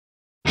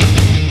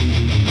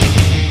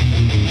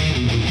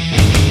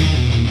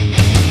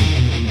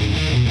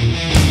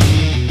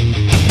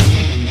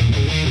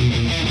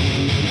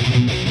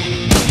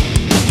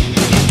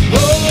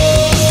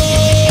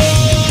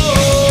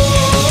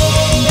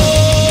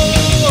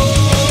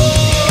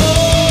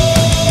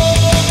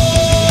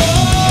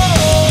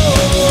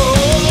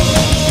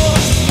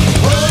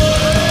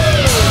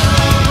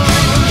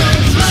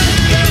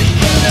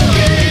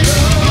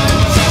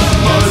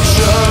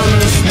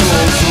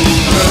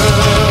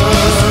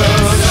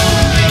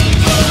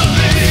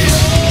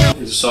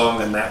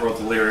song, and Matt wrote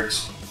the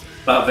lyrics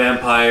about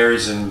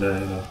vampires and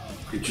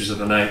creatures of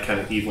the night, kind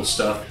of evil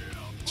stuff.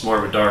 It's more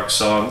of a dark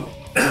song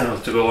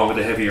to go along with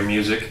the heavier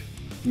music.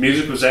 The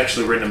music was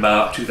actually written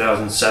about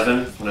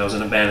 2007 when I was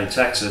in a band in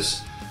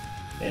Texas,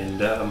 and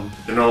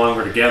they're no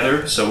longer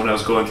together, so when I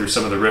was going through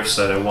some of the riffs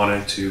that I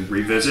wanted to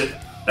revisit,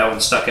 that one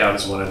stuck out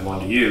as one I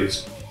wanted to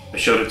use. I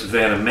showed it to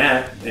Van and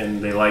Matt,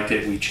 and they liked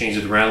it. We changed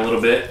it around a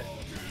little bit.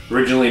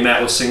 Originally,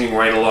 Matt was singing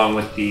right along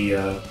with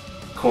the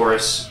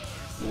chorus,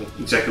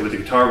 exactly what the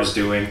guitar was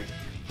doing.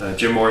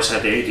 Jim Morris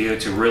had the idea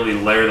to really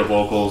layer the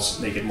vocals,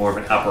 make it more of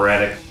an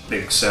operatic,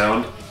 big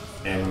sound,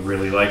 and we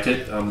really liked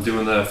it. I'm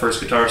doing the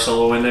first guitar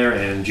solo in there,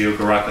 and Gio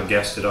Caracca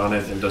guested on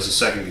it and does the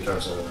second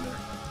guitar solo in there,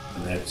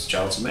 and that's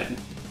Child Submitting.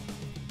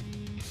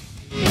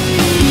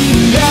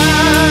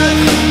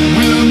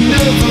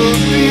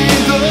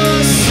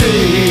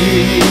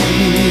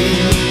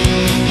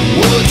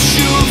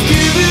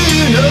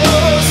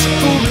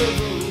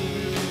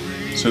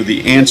 So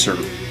The Answer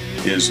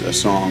is a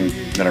song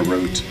that I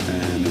wrote,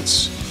 and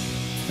it's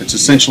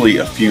essentially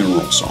a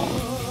funeral song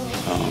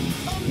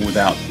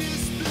without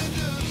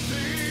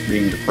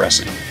being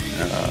depressing.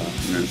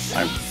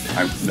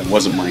 That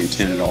wasn't my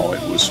intent at all.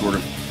 It was sort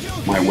of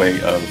my way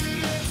of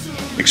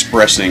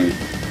expressing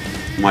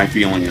my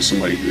feeling as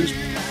somebody who's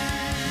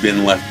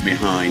been left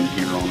behind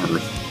here on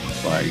earth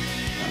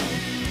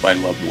by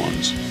loved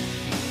ones,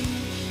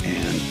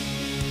 and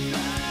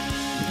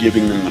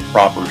giving them the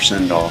proper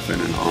send-off in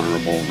an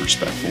honorable,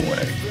 respectful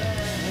way.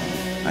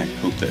 I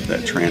hope that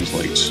that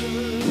translates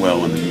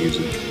well in the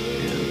music,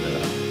 and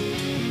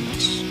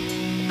that's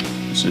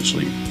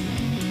essentially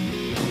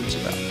what it's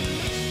about.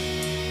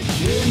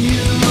 Can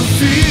you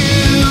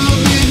feel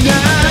me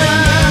now?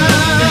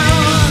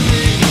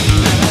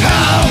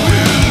 How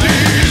will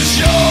ease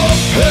your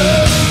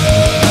pain?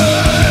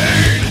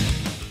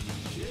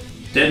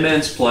 Dead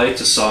Man's Plight, it's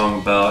a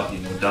song about,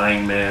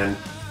 dying man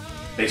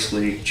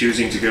basically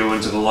choosing to go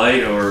into the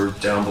light or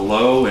down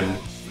below, and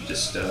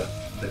just the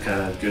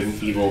kind of good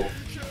and evil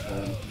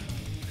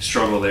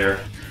struggle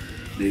there.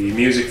 The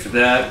music for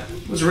that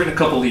was written a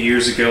couple of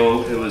years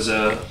ago. It was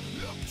I'd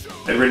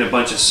written a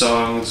bunch of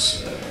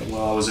songs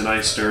while I was in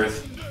Iced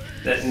Earth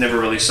that never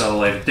really saw the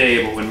light of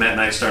day, but when Matt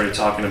and I started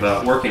talking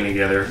about working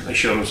together, I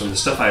showed him some of the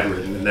stuff I'd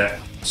written, and that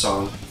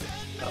song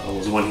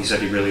was the one he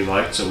said he really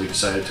liked, so we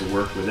decided to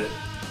work with it.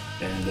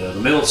 And the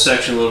middle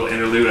section, a little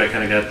interlude, I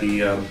kind of got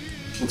the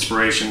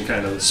inspiration,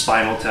 kind of the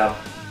Spinal Tap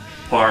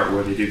part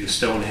where they do the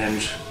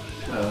Stonehenge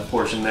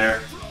portion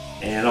there,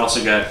 and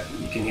also got,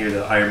 you can hear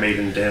the Iron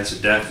Maiden Dance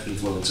of Death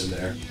influence in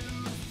there.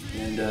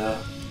 And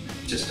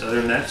just other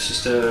than that, it's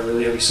just a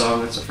really heavy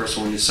song. That's the first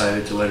one we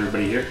decided to let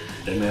everybody hear,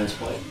 Dead Man's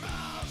Plight.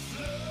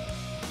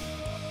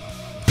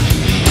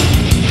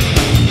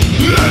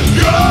 Let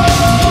go!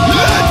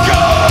 Let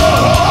go!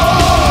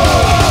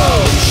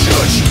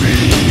 Judge me!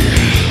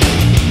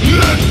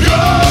 Let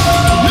go!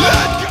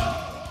 Let go!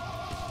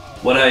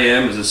 What I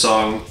Am is a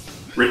song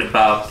written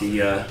about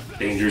the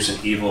dangers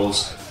and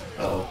evils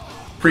of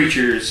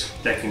preachers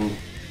that can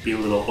be a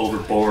little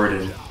overboard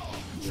and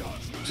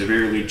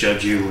severely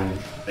judge you when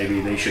maybe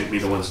they shouldn't be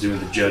the ones doing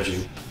the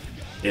judging.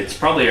 It's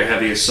probably our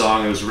heaviest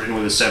song. It was written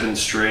with a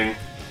 7-string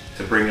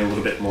to bring it a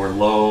little bit more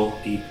low,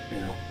 deep,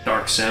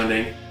 dark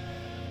sounding.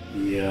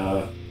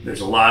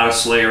 There's a lot of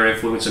Slayer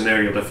influence in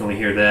there. You'll definitely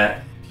hear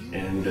that,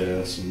 and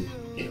some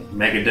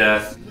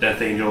Megadeth,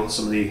 Death Angel,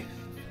 some of the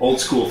old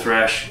school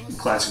thrash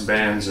classic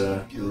bands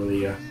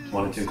really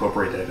wanted to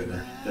incorporate that in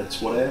there. That's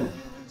What I Am.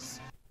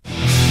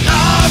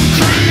 I'm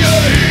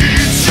creating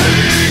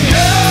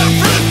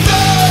everything.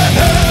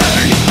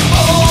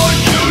 All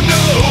you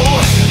know,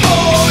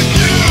 all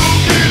you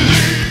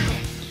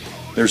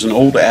believe. There's an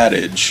old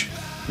adage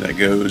that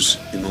goes,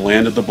 in the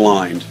land of the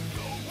blind,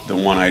 the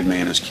one-eyed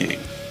man is king.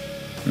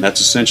 And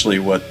that's essentially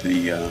what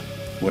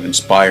what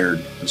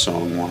inspired the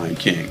song One-Eyed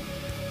King.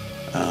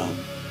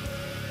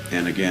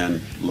 And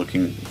again,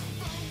 looking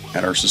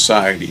at our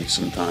society,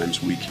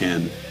 sometimes we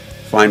can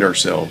find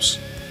ourselves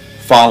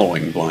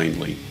following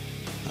blindly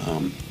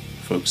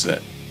folks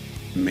that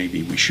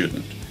maybe we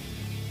shouldn't.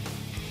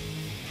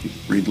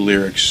 Read the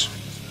lyrics,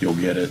 you'll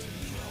get it.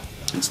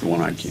 It's the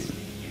One-Eyed King.